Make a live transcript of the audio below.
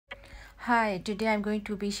Hi, today I'm going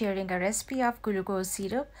to be sharing a recipe of glucose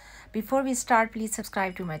syrup. Before we start, please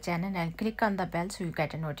subscribe to my channel and click on the bell so you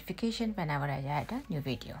get a notification whenever I add a new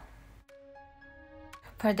video.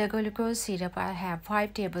 For the glucose syrup, I have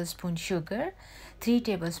 5 tablespoons sugar, 3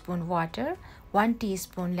 tablespoons water, 1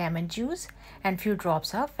 teaspoon lemon juice and few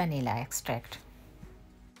drops of vanilla extract.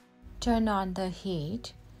 Turn on the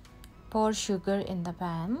heat. Pour sugar in the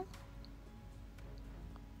pan.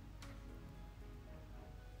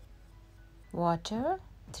 Water,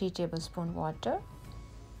 3 tablespoons water.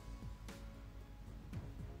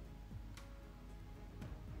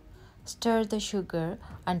 Stir the sugar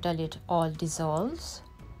until it all dissolves.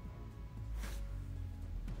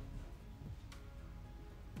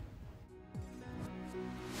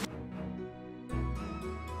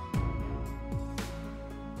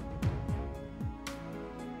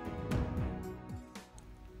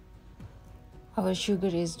 Our sugar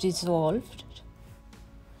is dissolved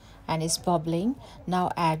and is bubbling.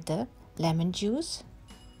 Now add the lemon juice.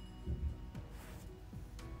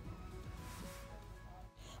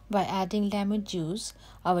 By adding lemon juice,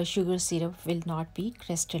 our sugar syrup will not be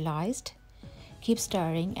crystallized. Keep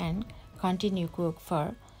stirring and continue cook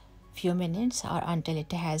for few minutes or until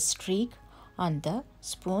it has streak on the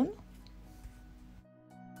spoon.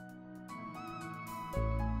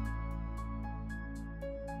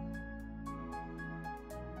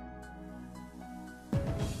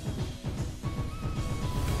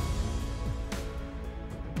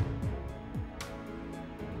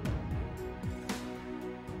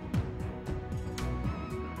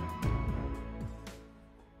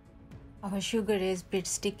 Our sugar is a bit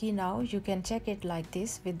sticky now. You can check it like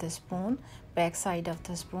this with the spoon, back side of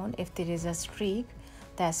the spoon. If there is a streak,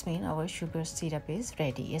 that means our sugar syrup is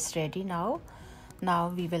ready. It's ready now.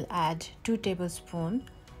 Now we will add 2 tablespoons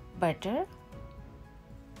butter.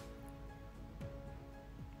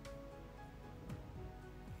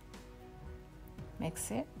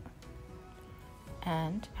 Mix it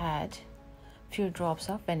and add few drops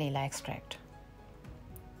of vanilla extract.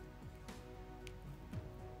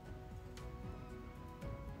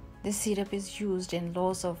 This syrup is used in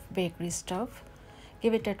lots of bakery stuff.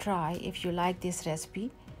 Give it a try if you like this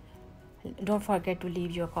recipe. Don't forget to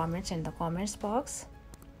leave your comments in the comments box.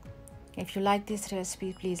 If you like this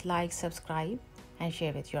recipe, please like, subscribe and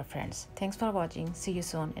share with your friends. Thanks for watching. See you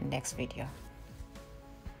soon in next video.